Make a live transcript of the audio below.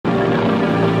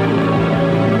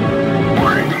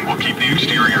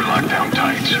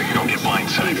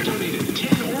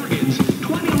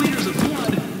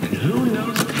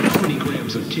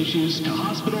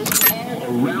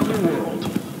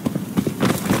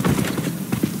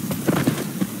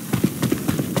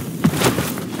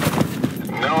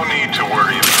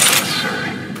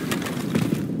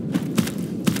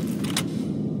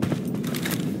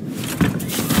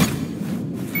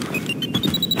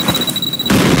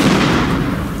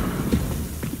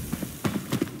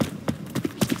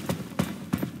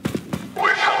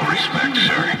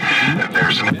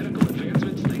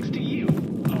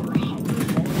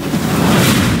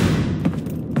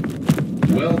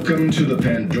to the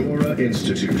Pandora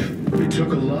Institute. It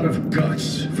took a lot of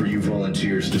guts for you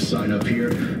volunteers to sign up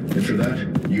here, and for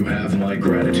that, you have my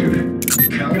gratitude.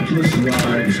 Countless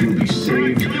lives will be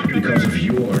saved because of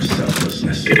your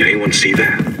selflessness. Did anyone see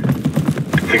that?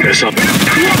 I think I saw...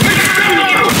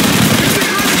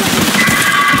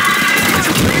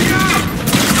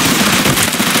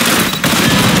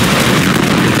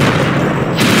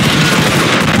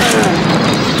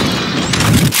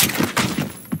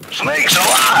 Snake's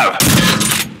alive!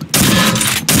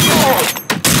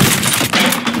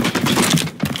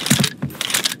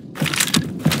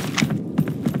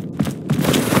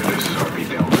 This is RP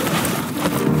Delta.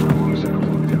 How long is that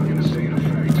lockdown gonna stay in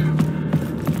effect?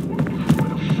 Where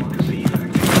the fuck is the evac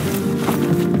team?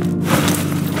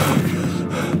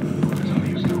 Tell me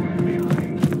you're still behind.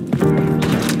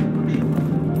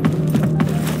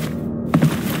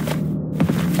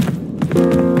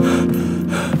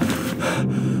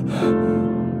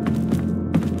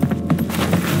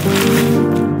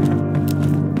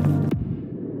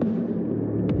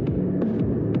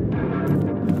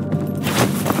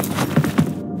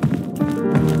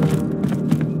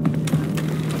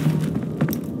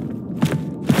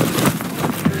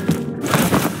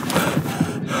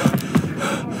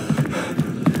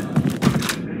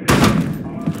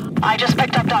 I just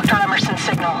picked up Dr. Emerson's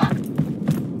signal.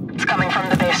 It's coming from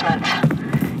the basement.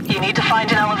 You need to find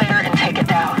an elevator and take it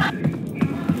down.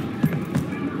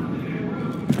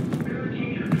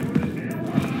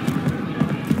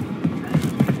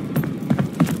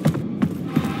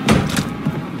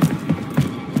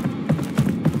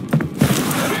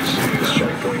 This is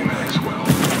Checkpoint Maxwell.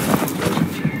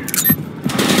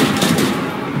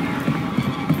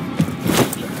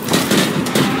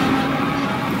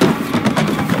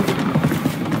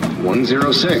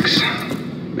 106,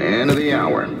 man of the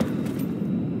hour.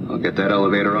 I'll get that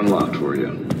elevator unlocked for you.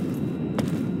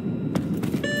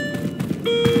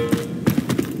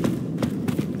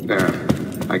 There,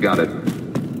 I got it.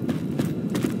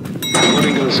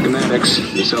 According to the schematics,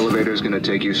 this elevator is going to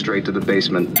take you straight to the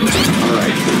basement. All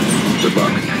right, good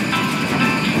luck.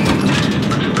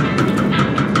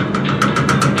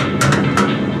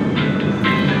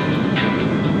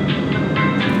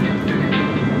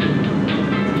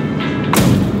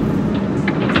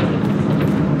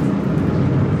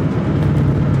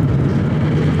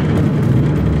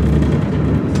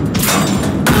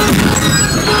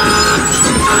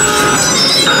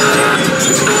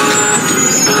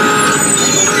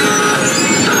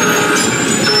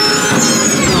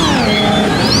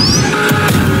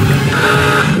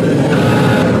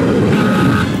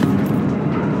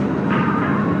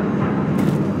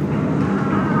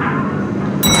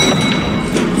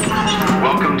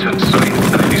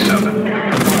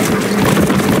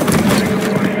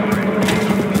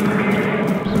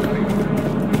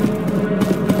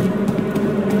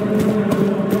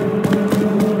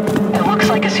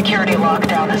 Security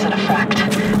lockdown is in effect.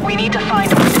 We need to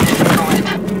find a way to disable it.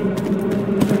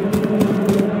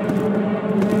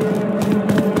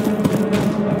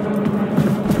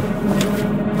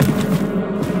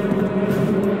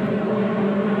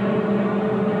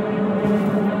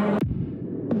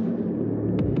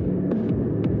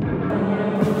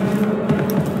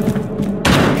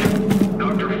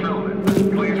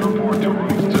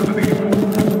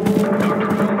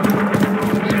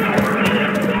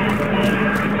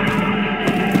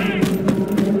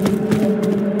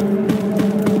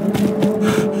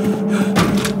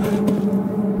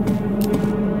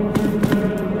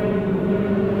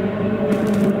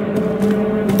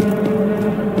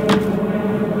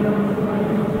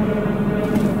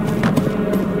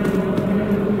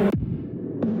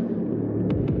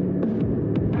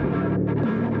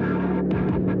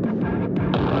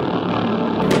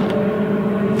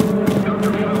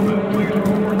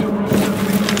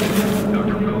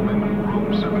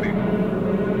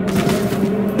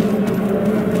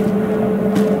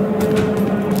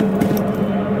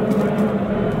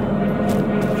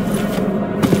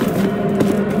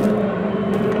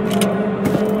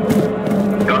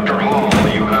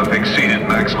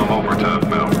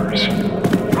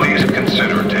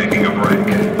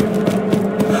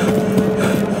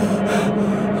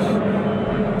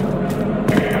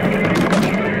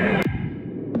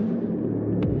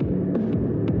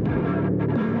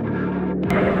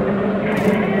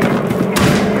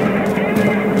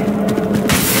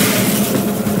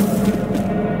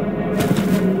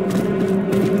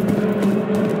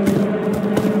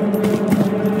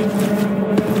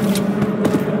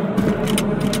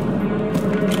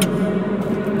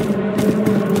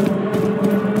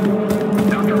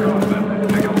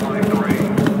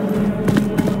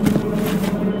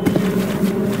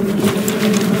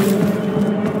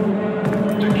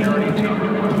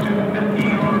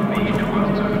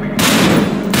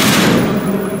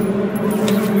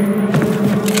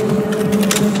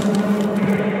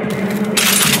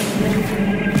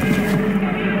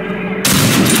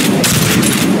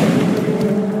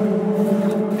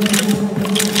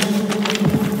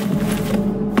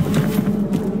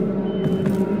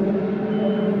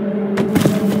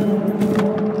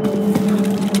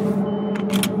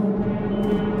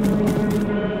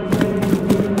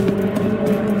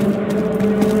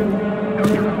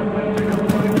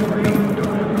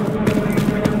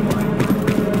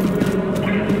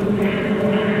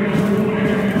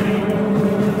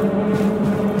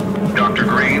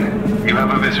 You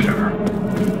have a visitor.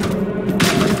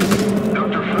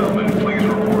 Dr. Feldman, please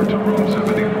report to room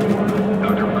 74.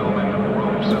 Dr. Feldman,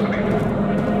 room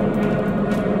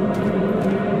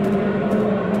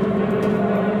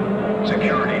 74.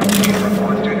 Security team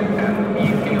requested at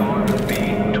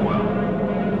ddr4.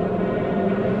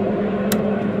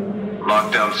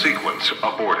 Lockdown sequence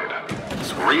aborted.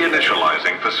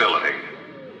 Reinitializing facility.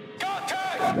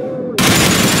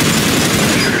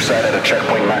 Shooter side at a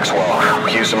checkpoint Maxwell.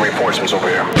 We use some reinforcements over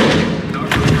here.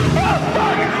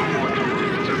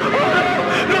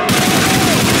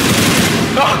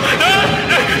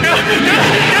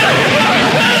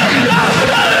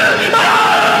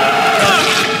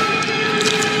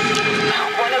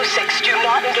 Do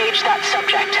not engage that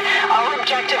subject. Our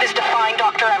objective is to find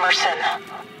Dr. Emerson.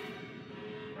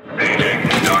 Paging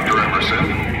Dr. Emerson.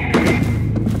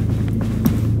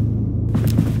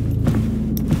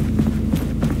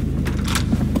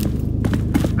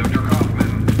 Dr.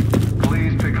 Kaufman,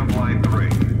 please pick up line 3.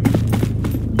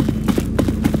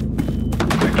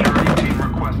 Security team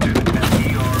requested at ER-12.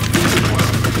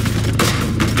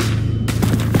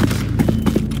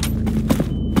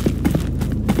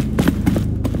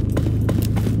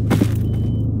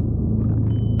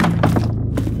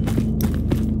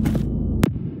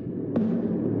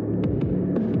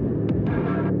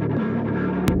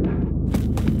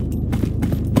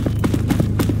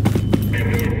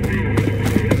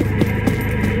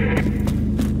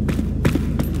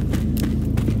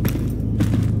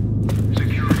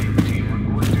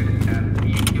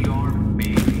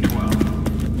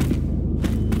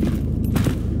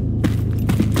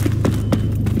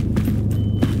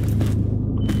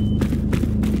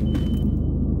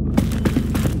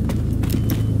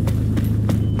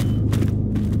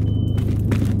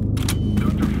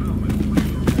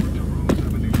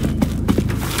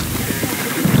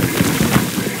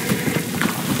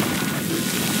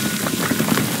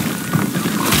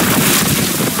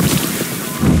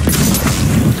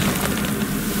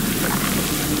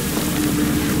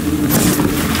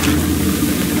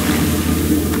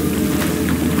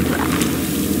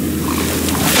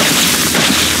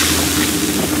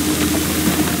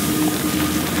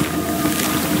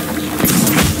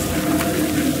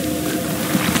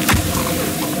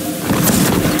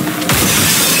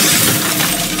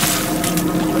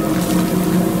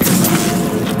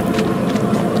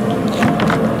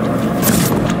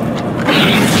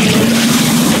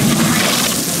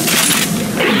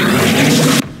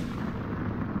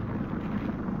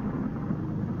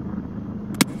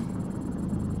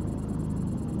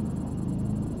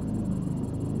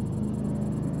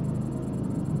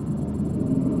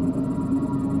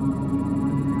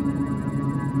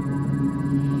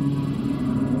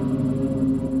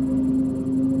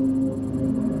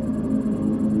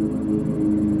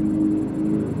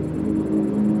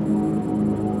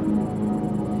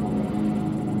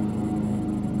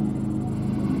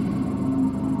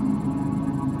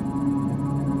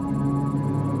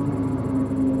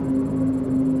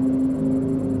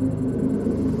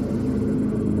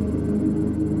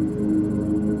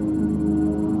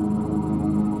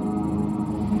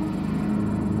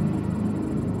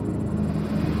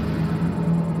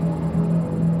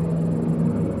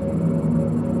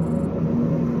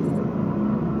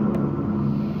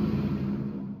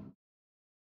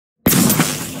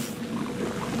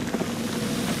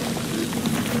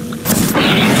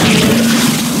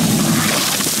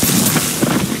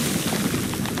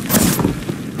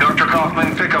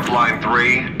 Kaufman, pick up line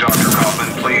 3. Dr. Kaufman,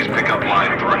 please pick up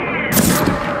line 3.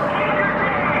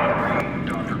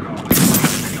 Dr. Kaufman,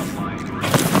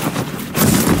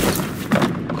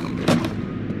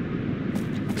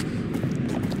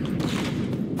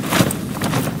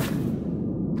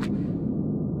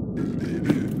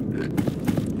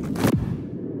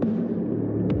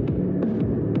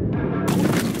 please pick up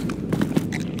line 3.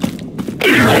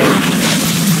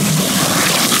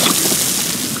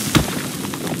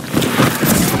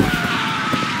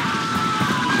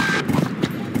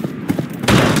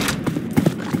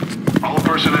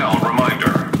 Personnel,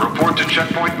 reminder. Report to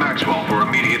Checkpoint Maxwell for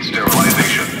immediate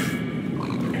sterilization.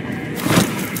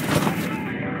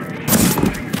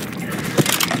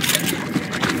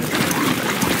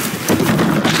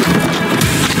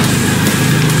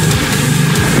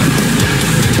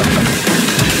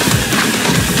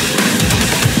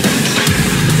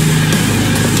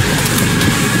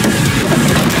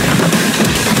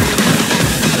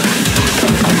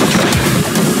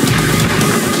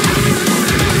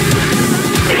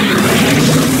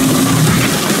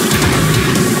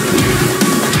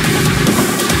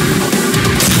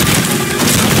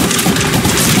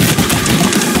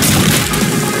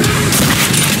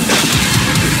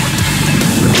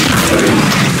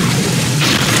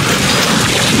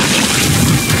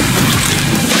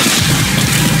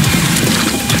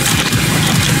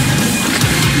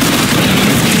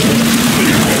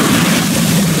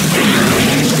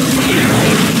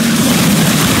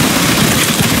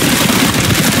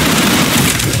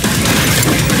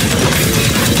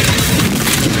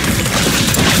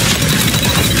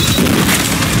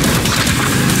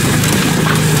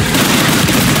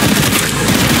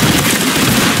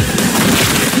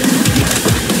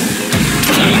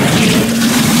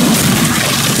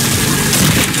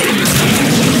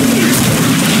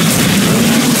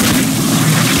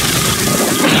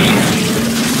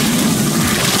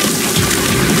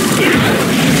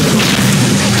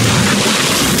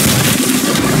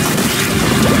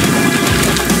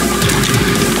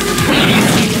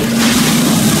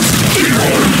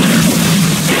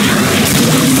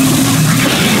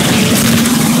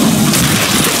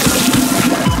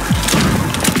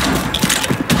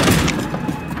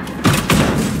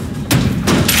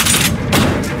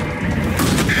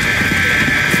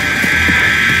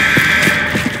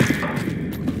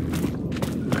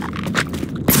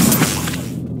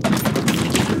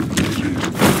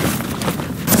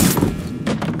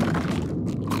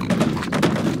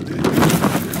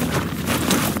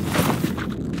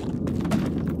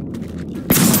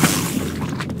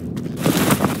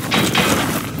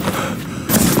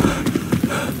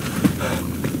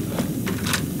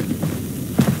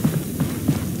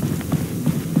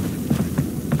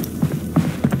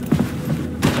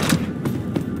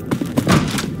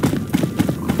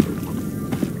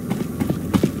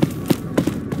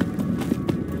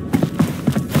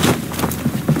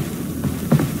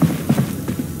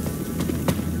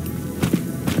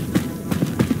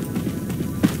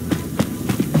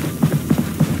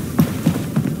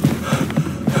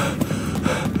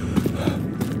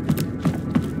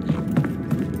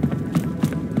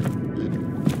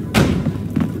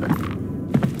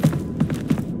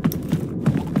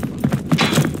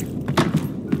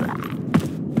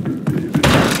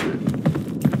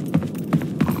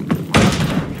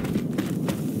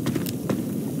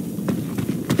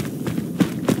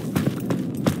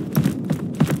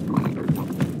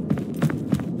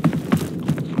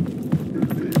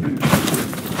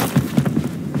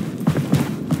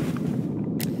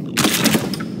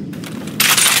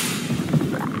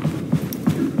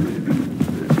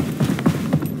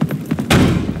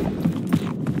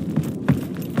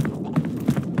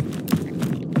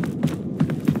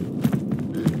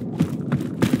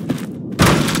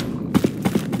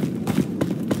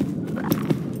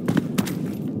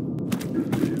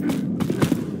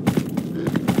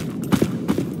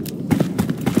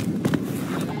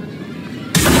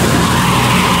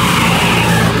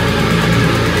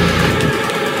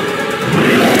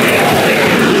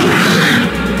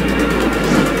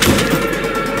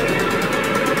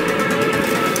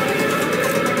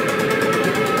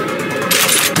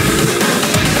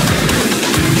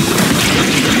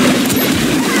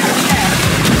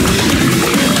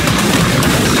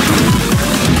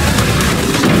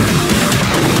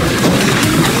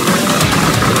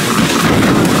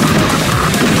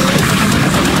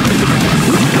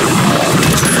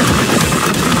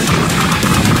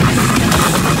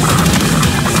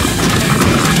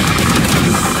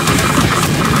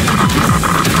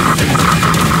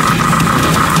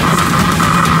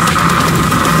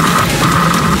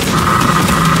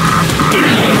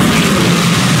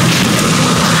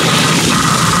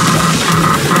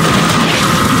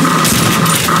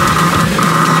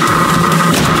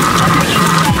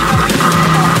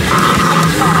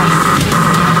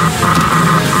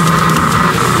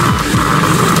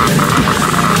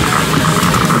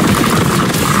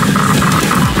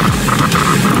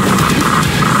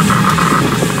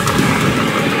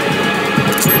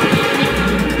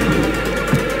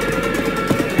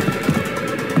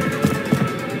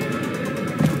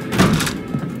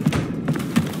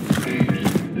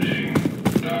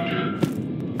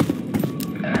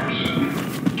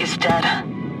 dead.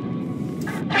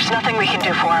 There's nothing we can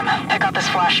do for him. Pick up his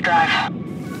flash drive.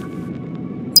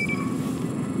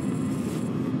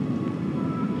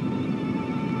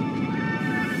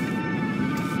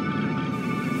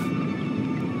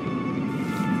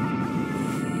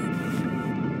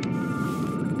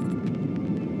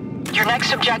 Your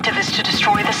next objective is to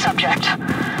destroy the subject.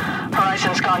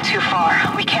 Horizon's gone too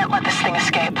far. We can't let this thing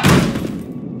escape.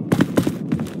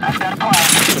 I've got a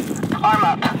plan. Arm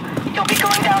up. You'll be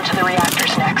going down to the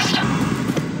reactors next.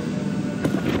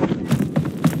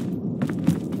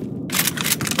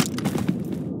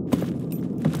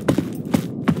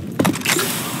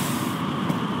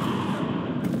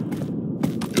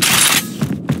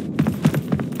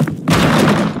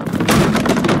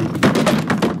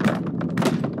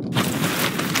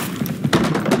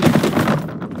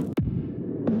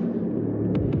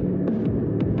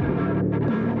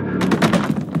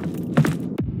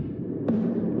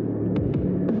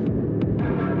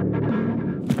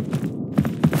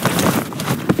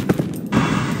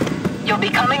 You'll be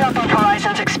coming up on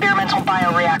Horizon's experimental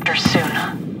bioreactors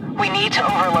soon. We need to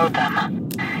overload them.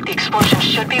 The explosion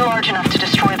should be large enough to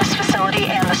destroy this facility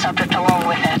and the subject along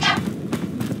with it.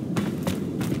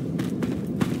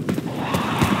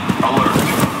 Alert.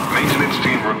 Maintenance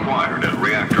team required at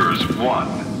reactors 1,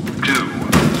 2,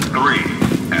 3,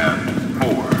 and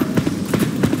 4.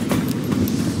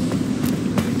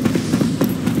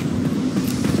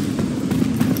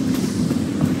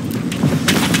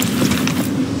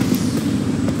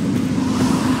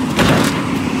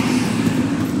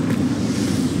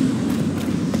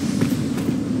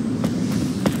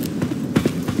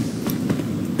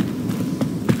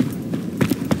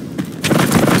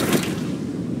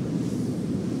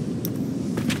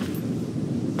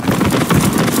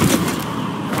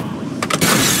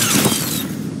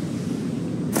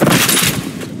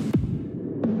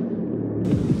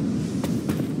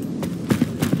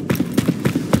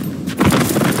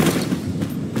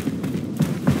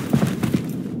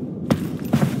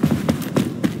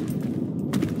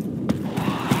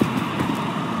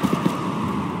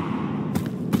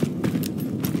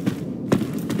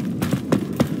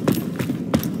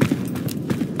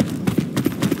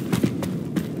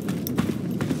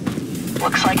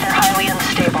 Looks like they're highly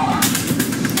unstable.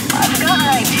 I've got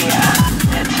an idea.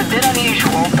 It's a bit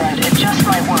unusual, but it just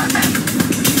might work.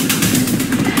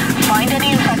 Find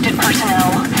any infected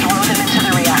personnel, throw them into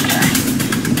the reactor.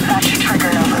 That should trigger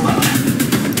an overload.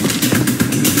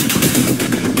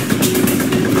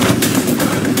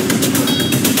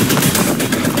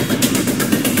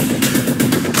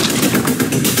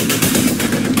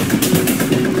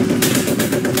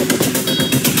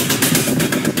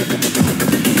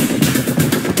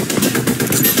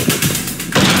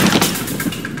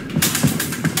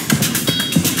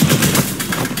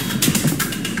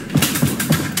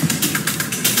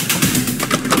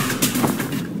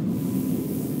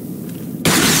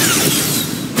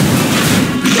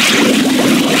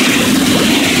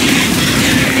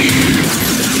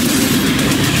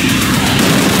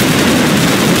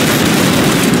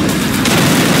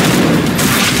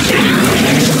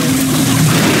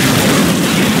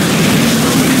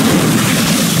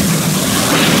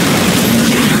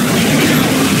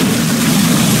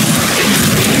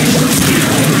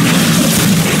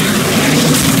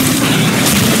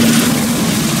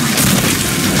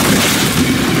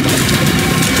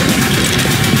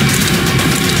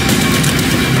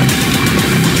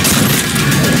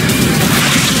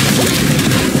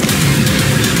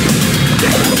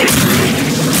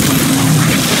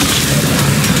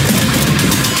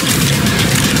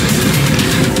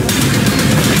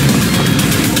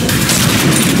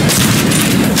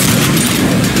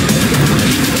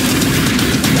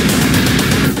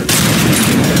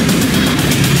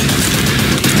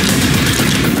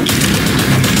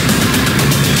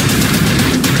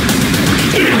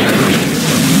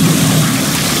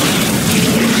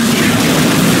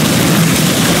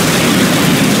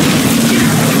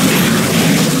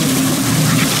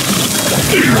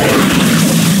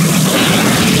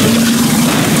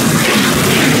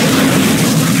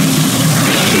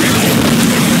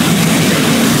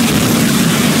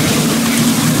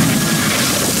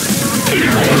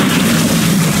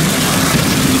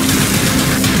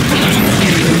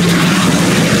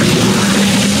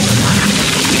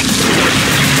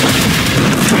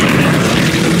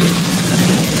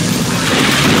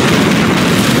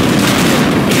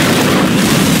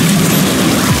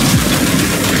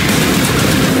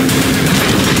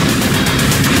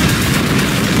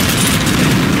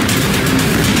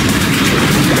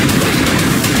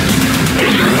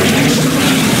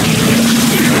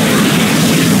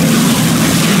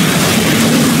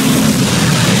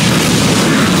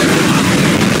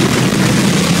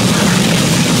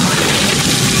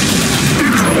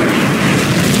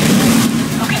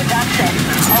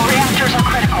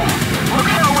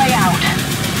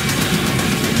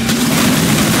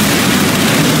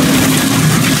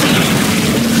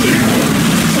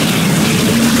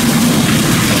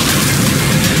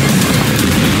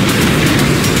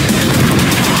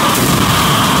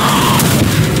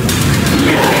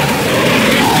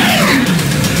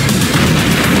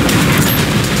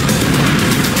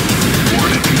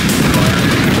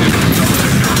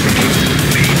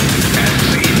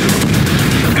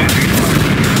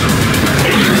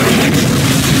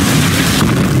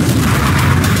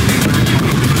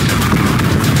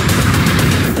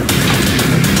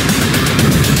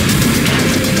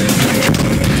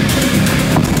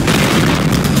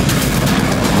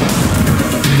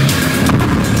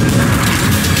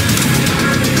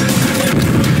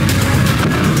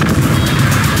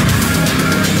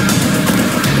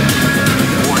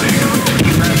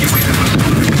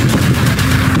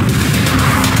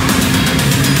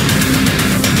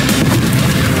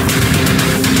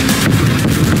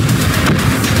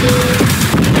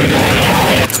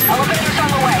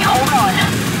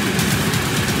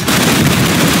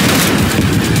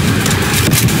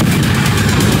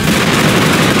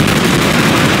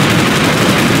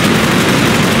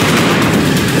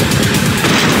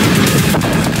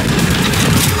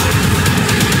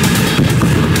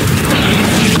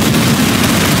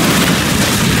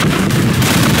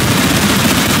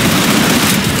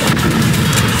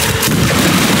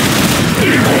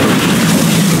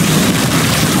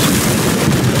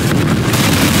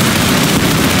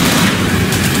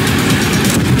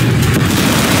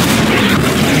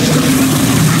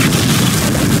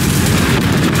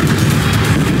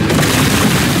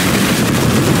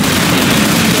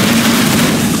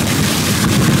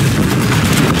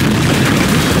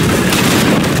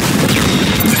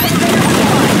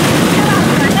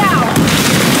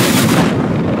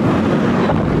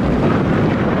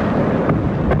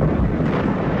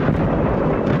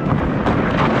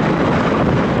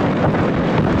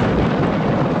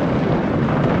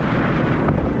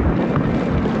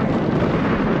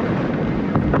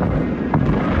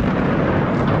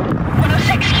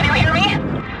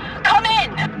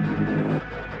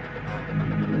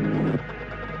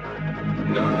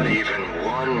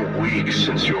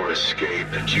 escape,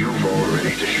 and you've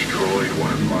already destroyed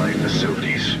one of my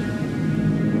facilities.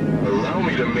 Allow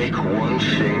me to make one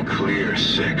thing clear,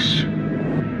 6.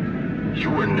 You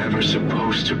were never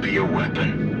supposed to be a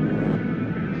weapon.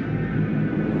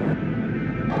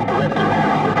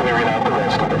 We're clearing out the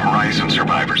rest of the Horizon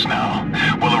survivors now.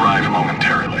 We'll arrive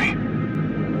momentarily.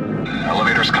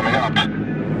 Elevator's coming up.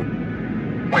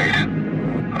 Wait,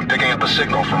 I'm picking up a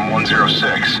signal from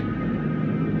 106.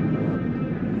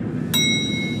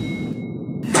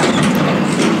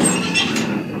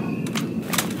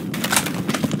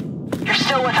 You're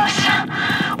still with us.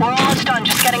 We're almost done,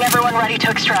 just getting everyone ready to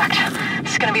extract.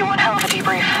 This is gonna be one hell of a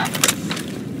debrief.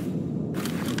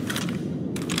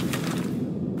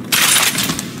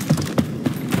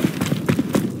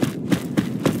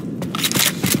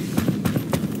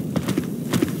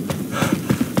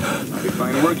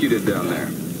 Fine work you did down there.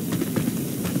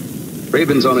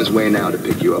 Raven's on his way now to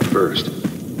pick you up first.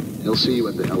 He'll see you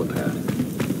at the helipad.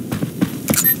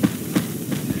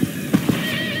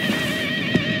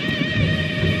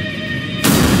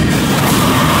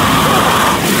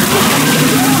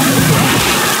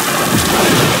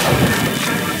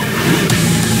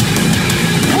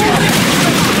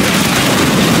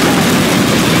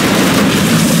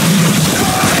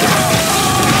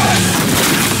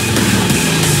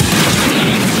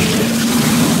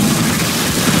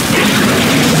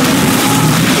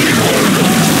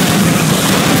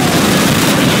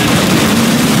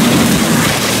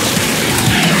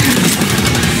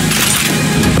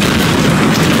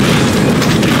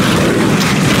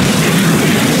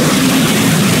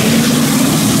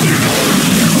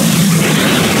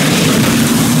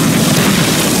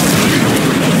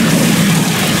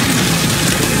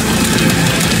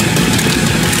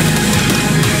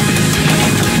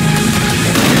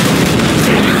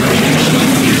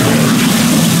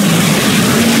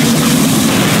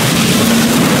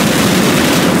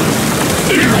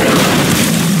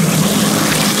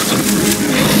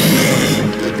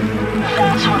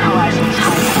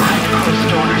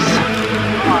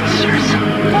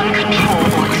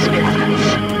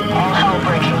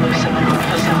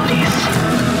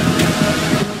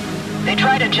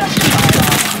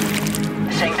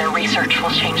 research will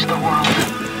change the world.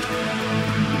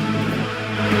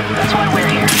 That's why we're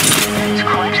here, to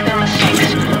correct their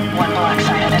mistakes, one black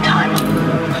site at a time.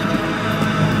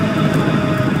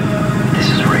 This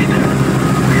is Raven.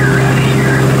 We're out of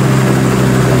here.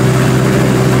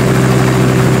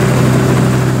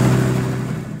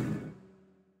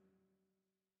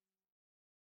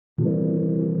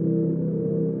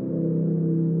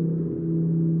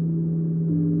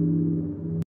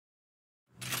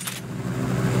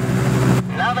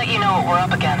 Now that you know what we're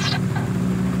up against,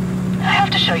 I have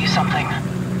to show you something.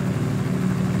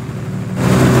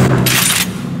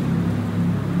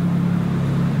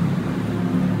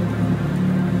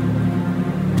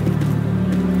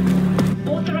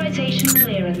 Authorization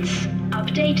clearance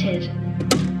updated.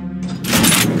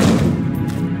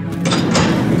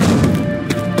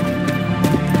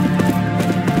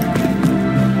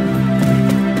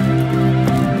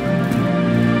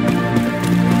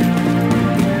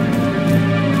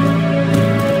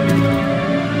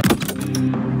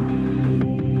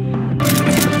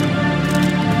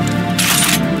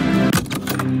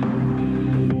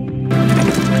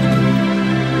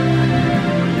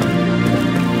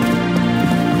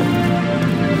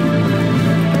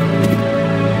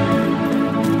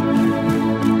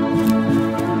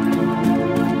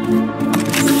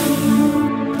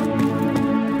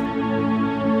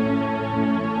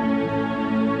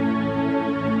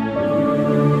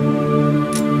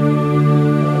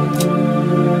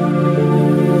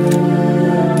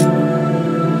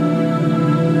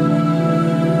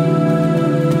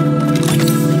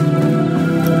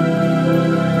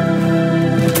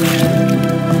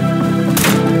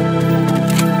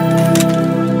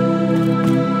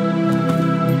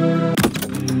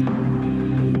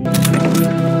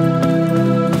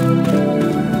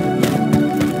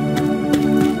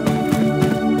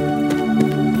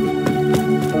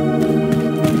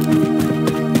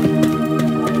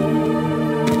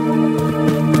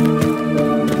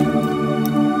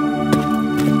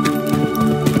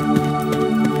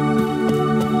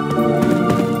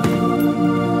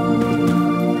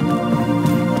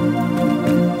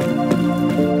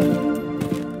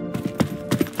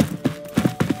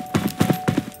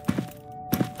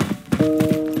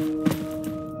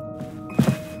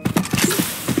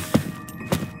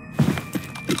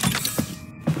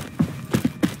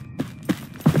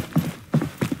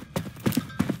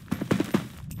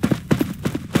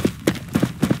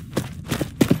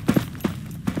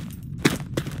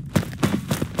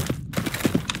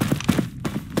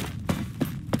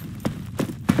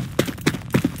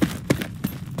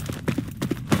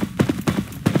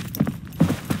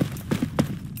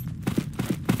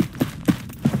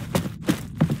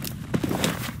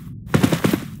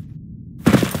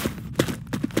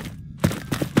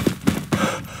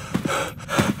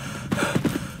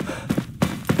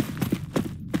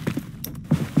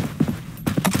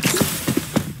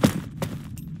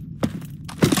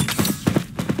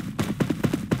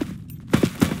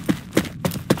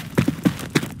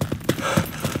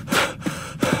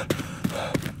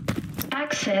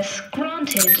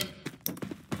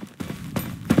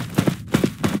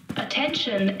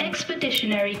 Attention,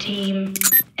 Expeditionary Team.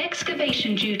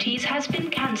 Excavation duties has been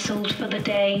cancelled for the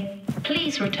day.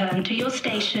 Please return to your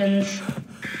stations.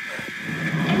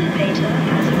 Elevator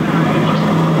has arrived.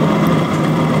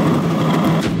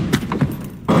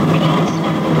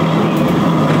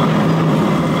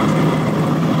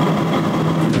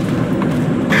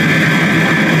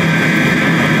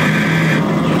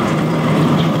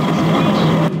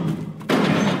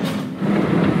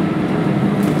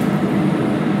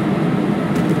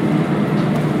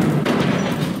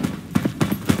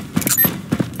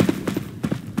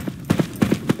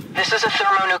 This is a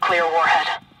thermonuclear warhead.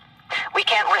 We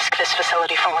can't risk this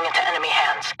facility falling into enemy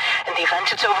hands. In the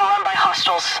event it's overrun by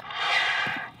hostiles,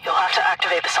 you'll have to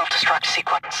activate the self-destruct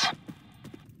sequence.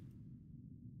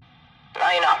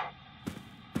 Now you know.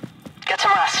 Get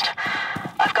some rest.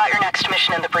 I've got your next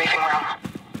mission in the briefing room.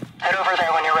 Head over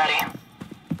there when you're ready.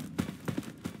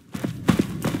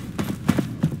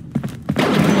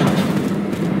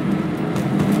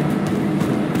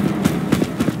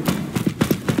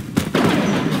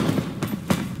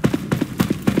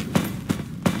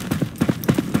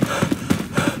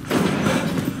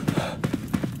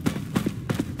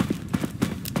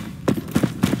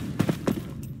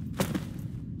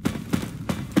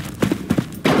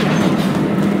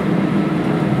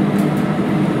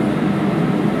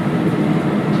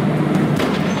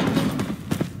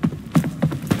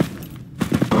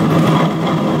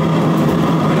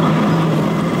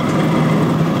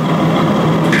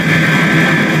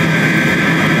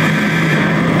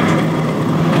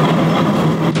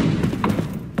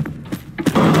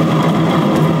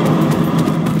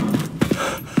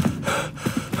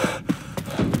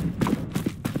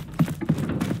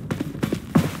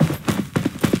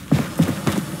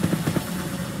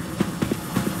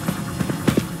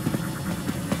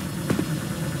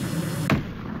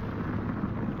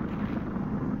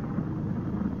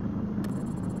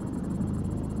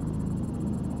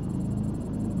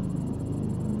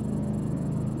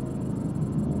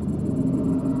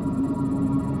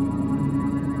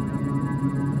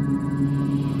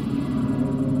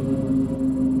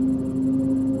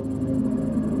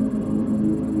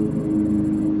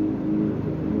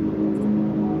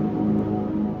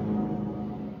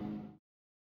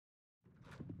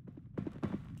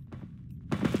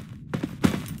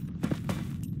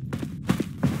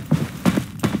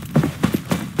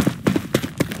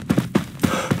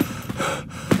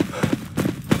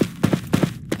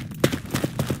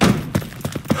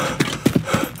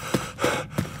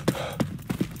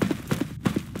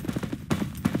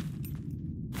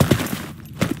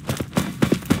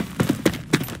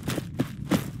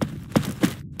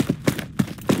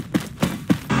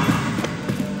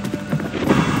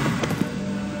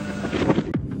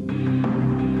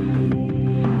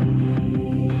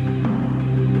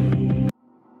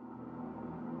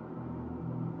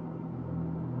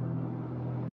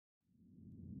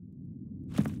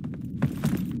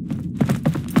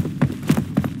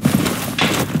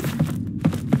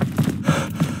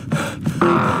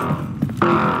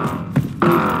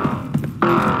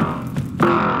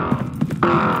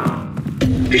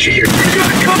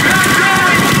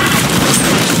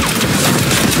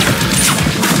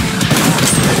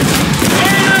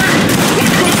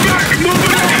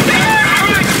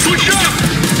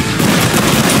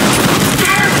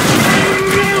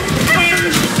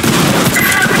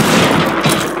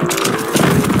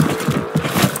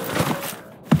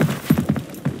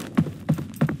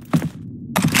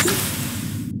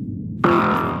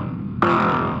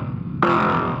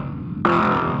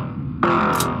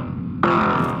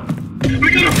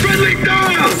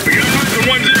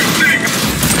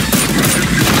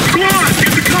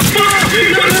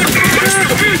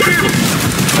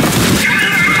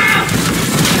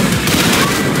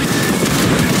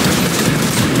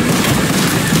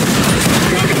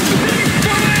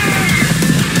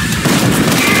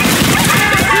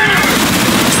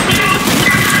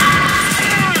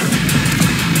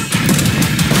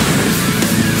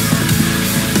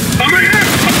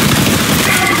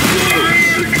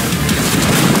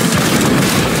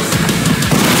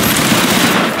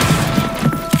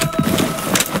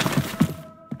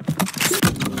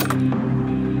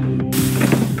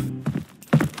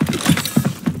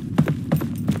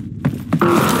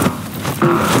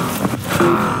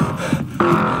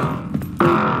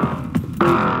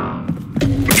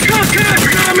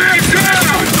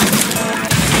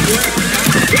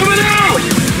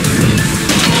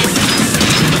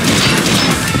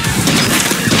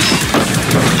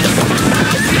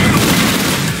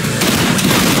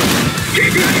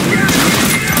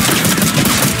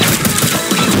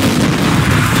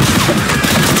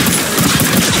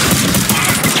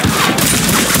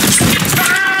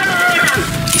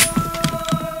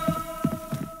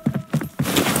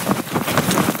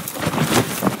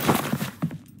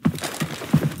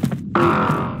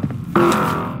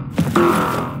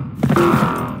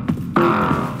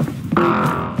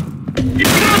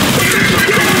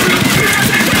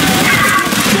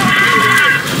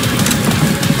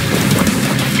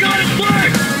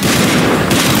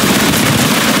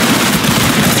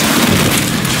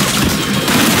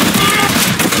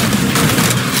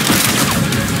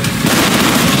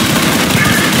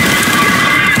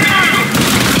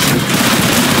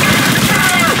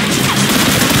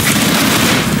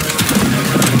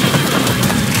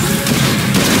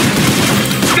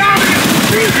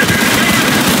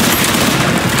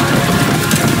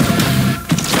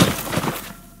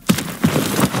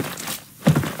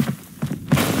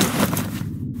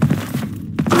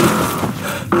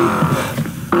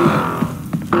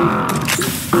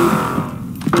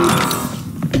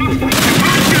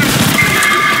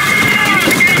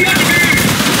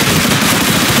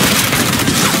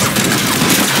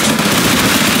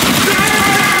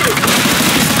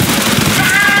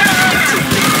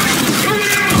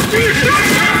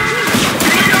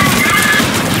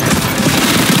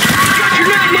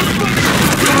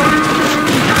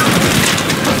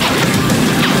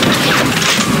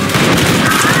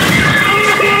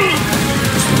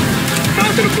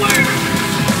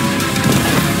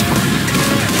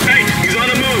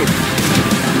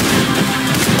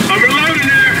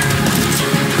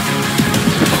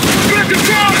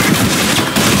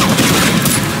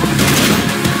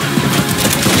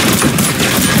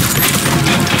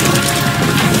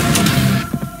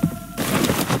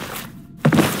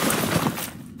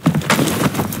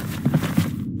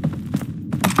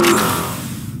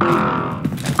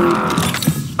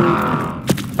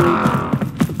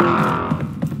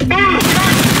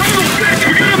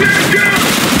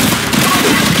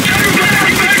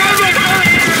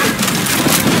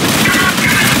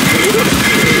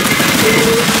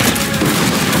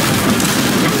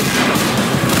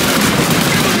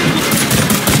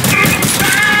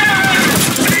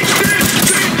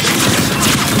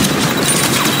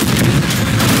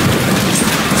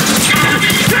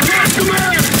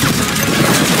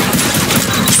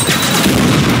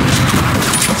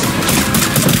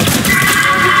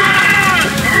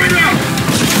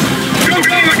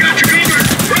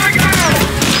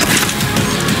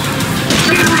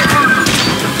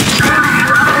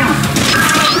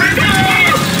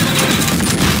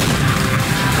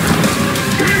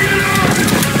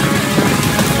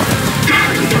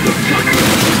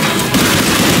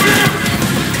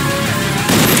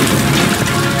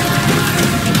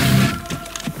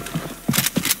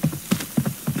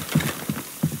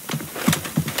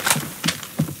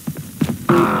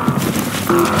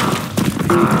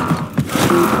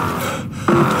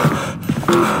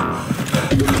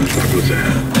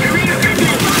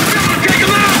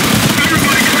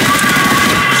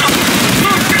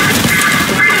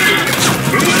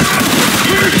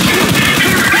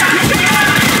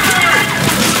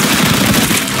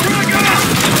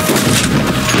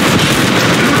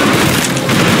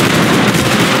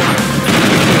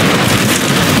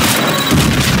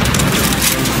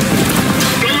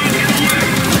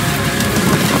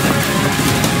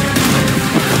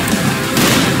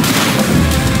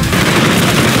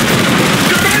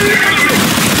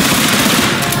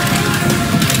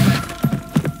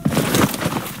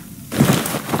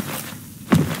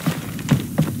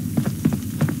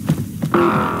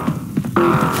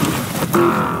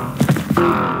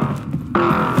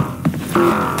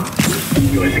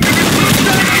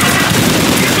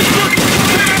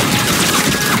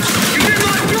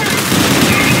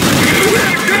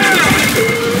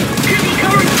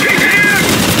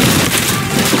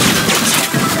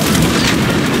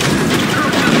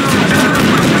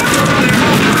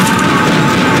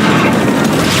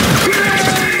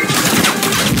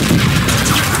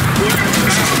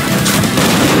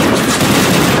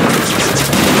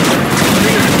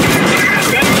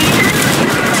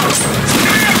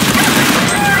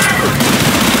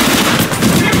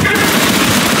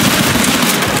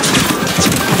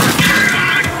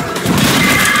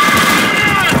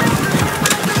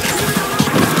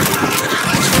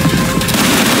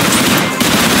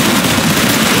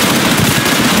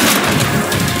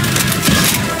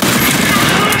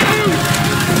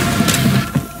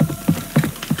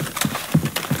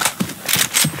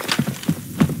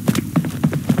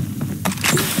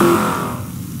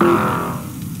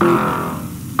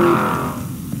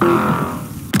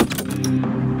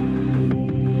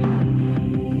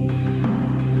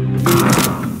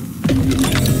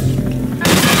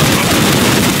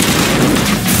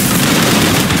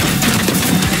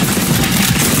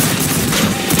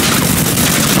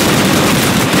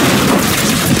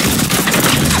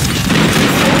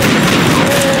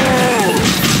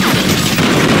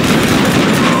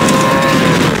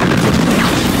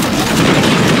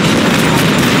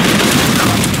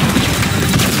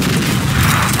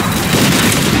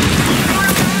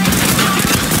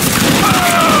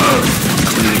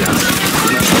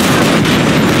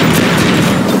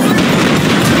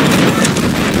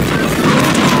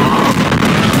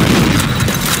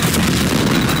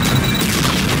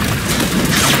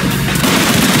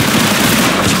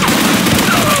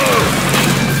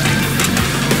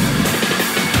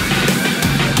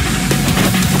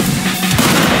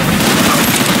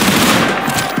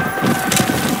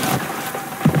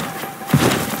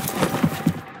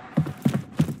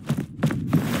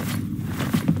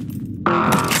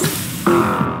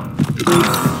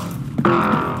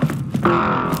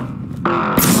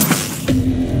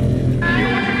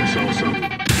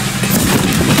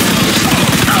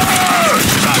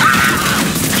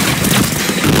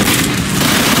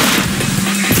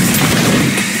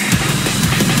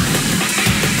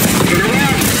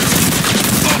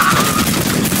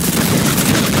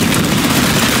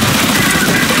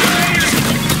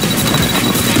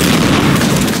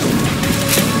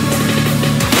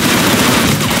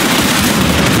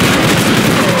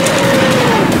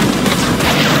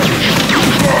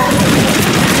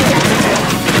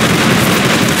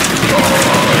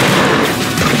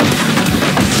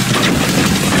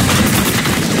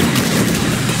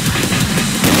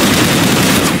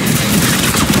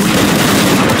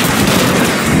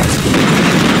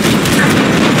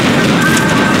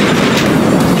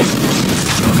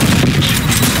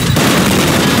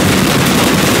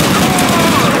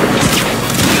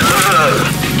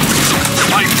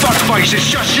 It's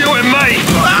just you and me!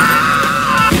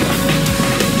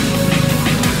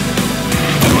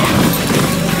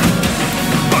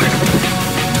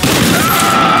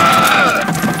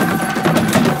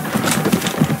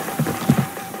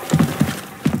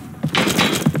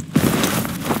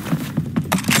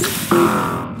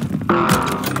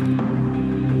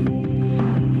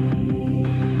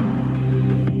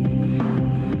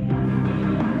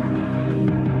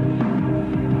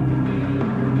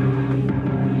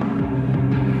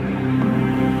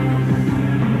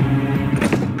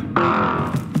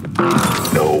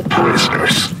 No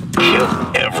prisoners. Kill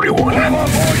everyone. I'm on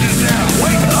voices now.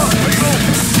 Wake up, people!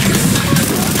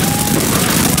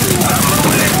 I'm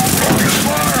moving. Focus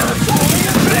fire.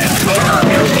 Let's go.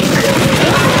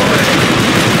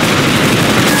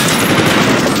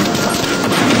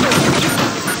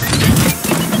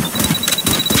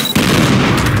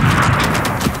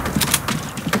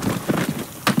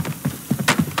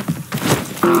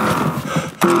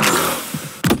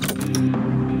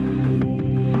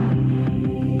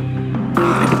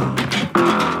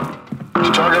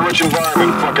 Target-rich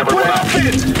environment. Fuck everyone up. Are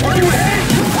you ahead?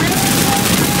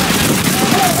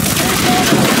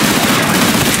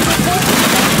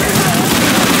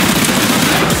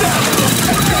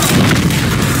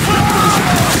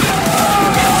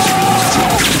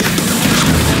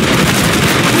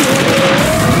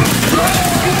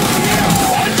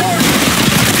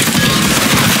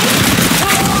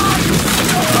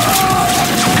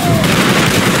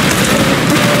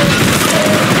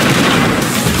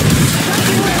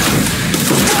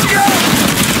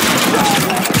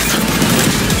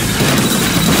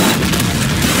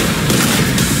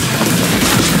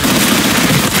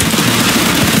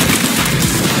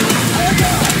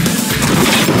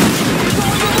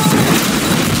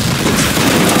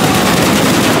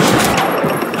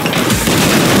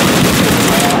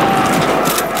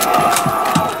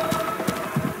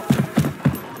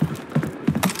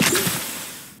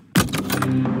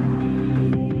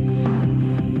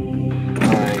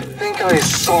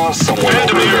 saw someone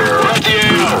over Here, there. we're at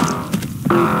the AO.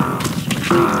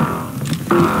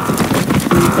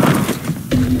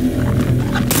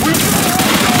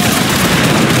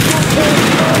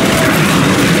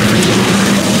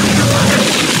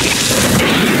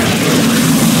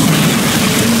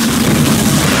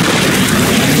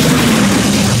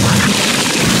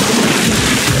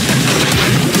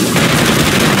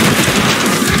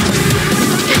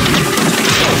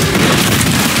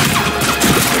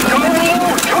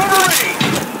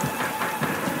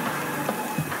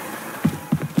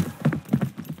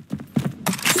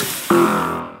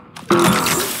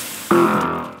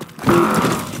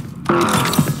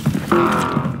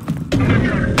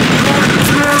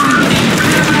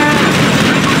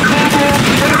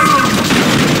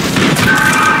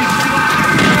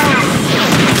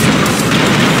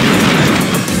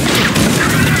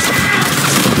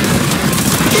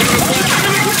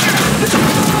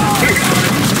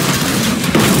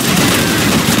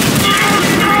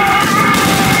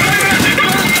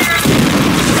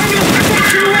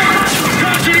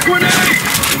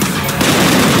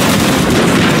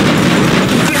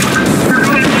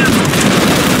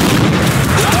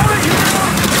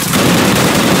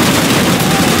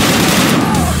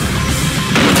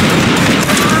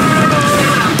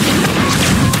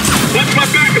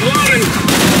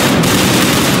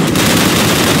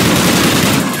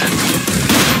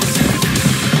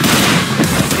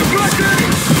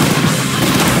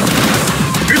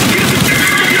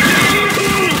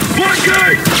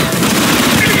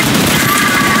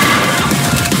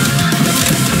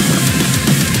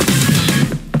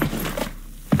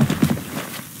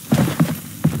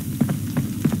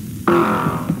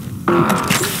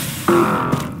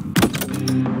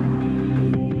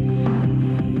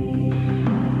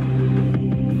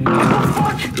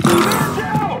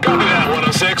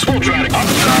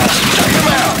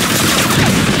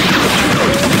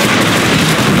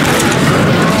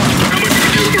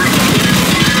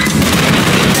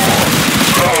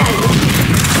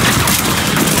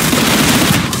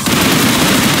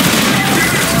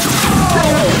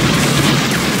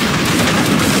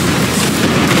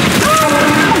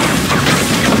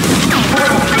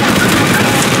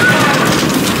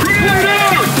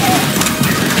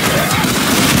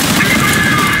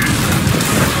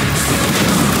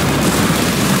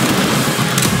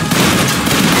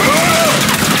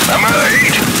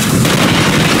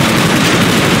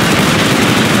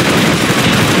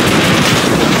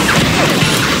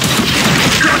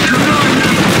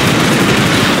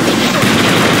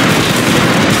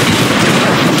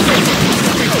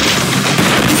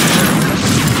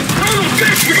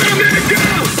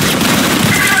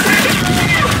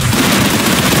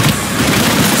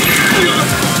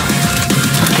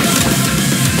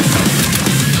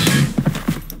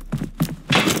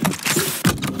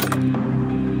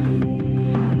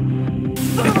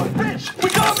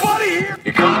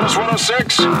 Economist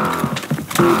 106?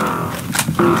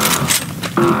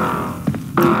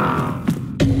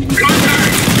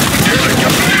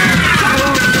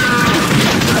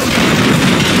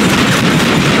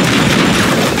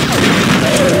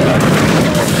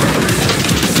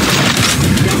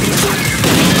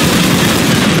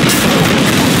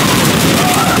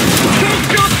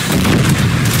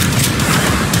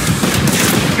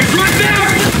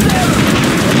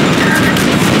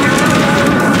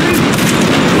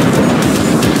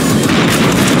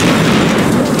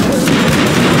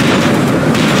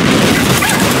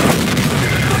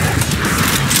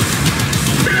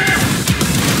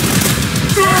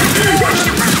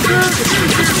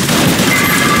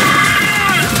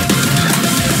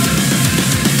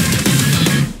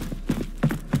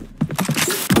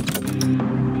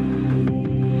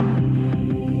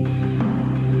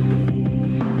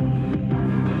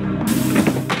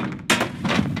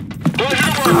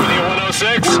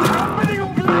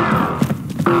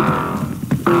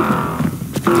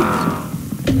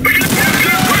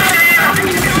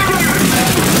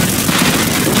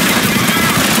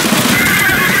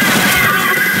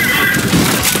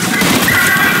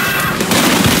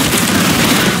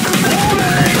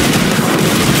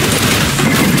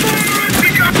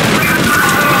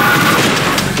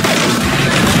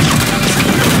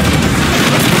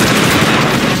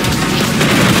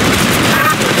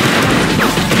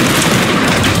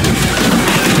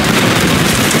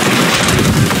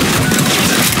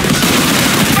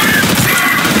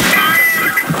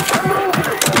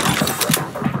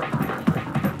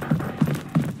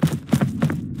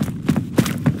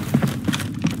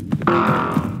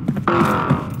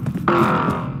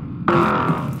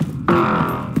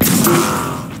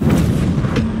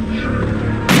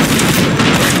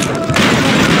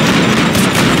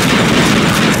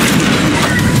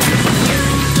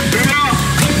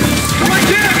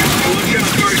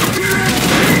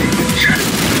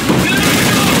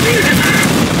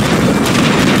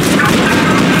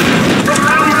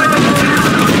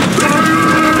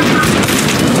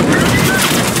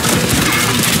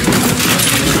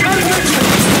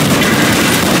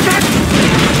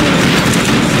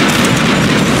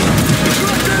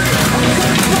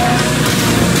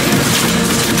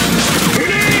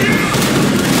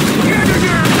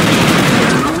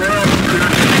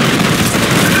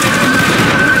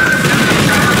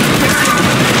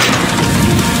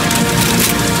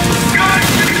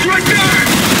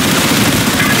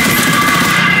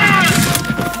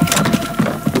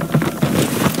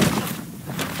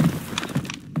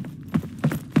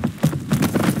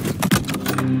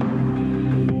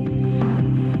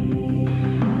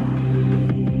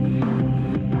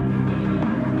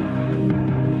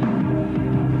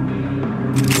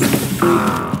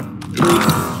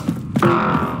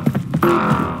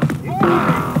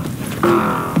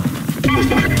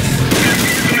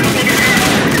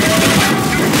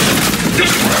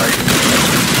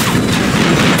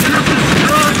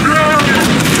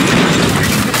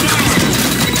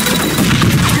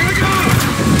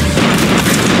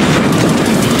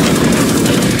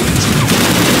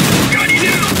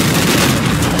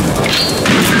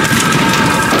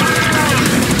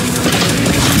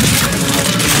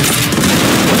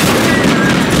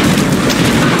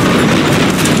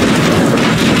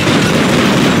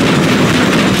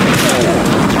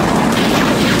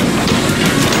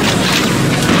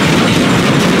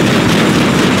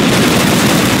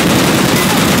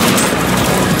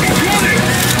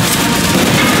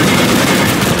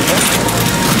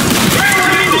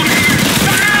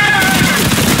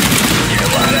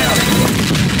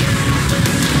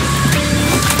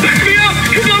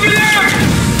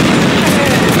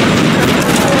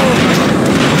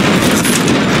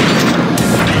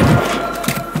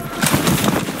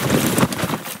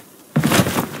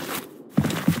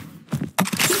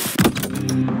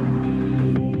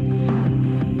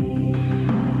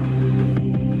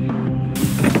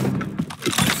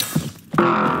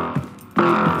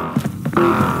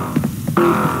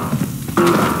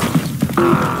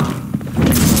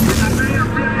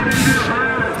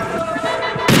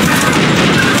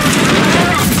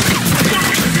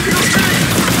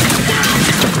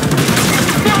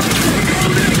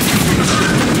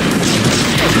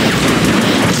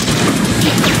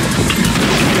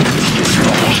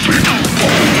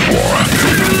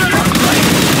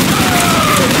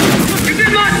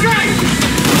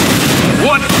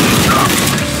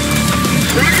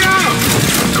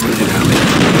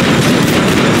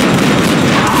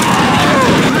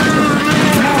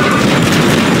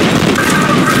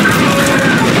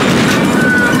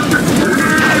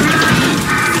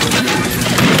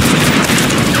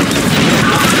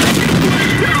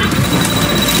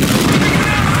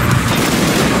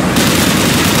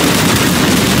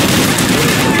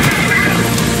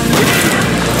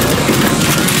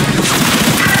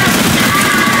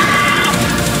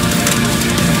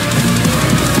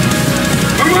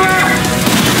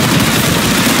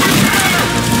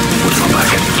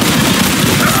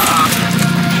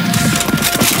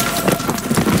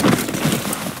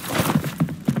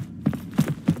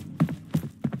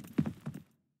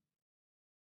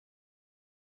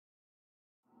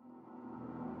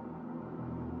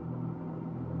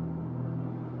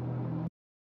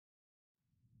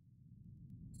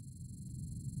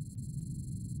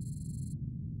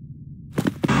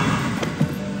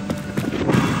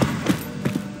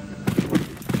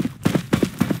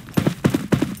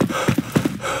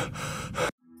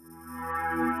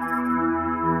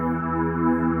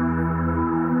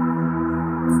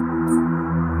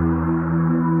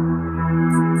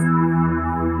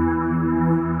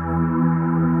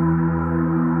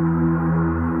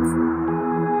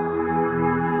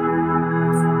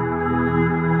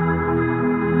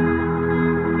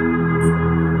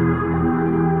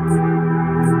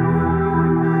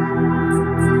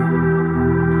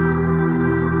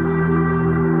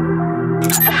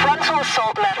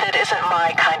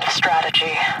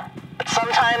 strategy. But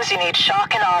sometimes you need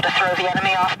shock and awe to throw the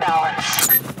enemy off balance.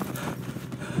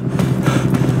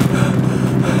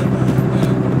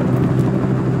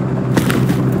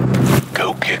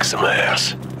 Go kick some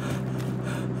ass.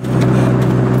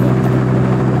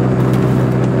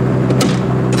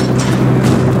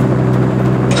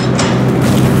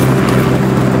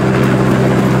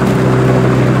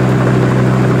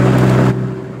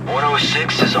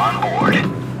 Is on board.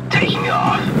 Taking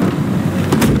off.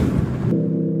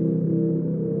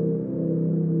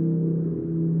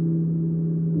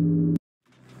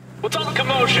 What's all the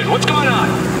commotion? What's going on?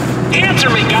 Answer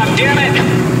me, goddammit!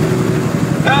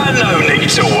 No need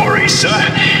to worry, sir.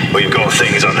 We've got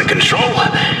things under control.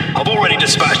 I've already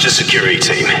dispatched a security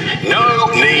team. No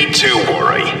need to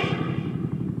worry.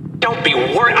 Don't be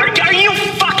worried. Are you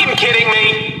fucking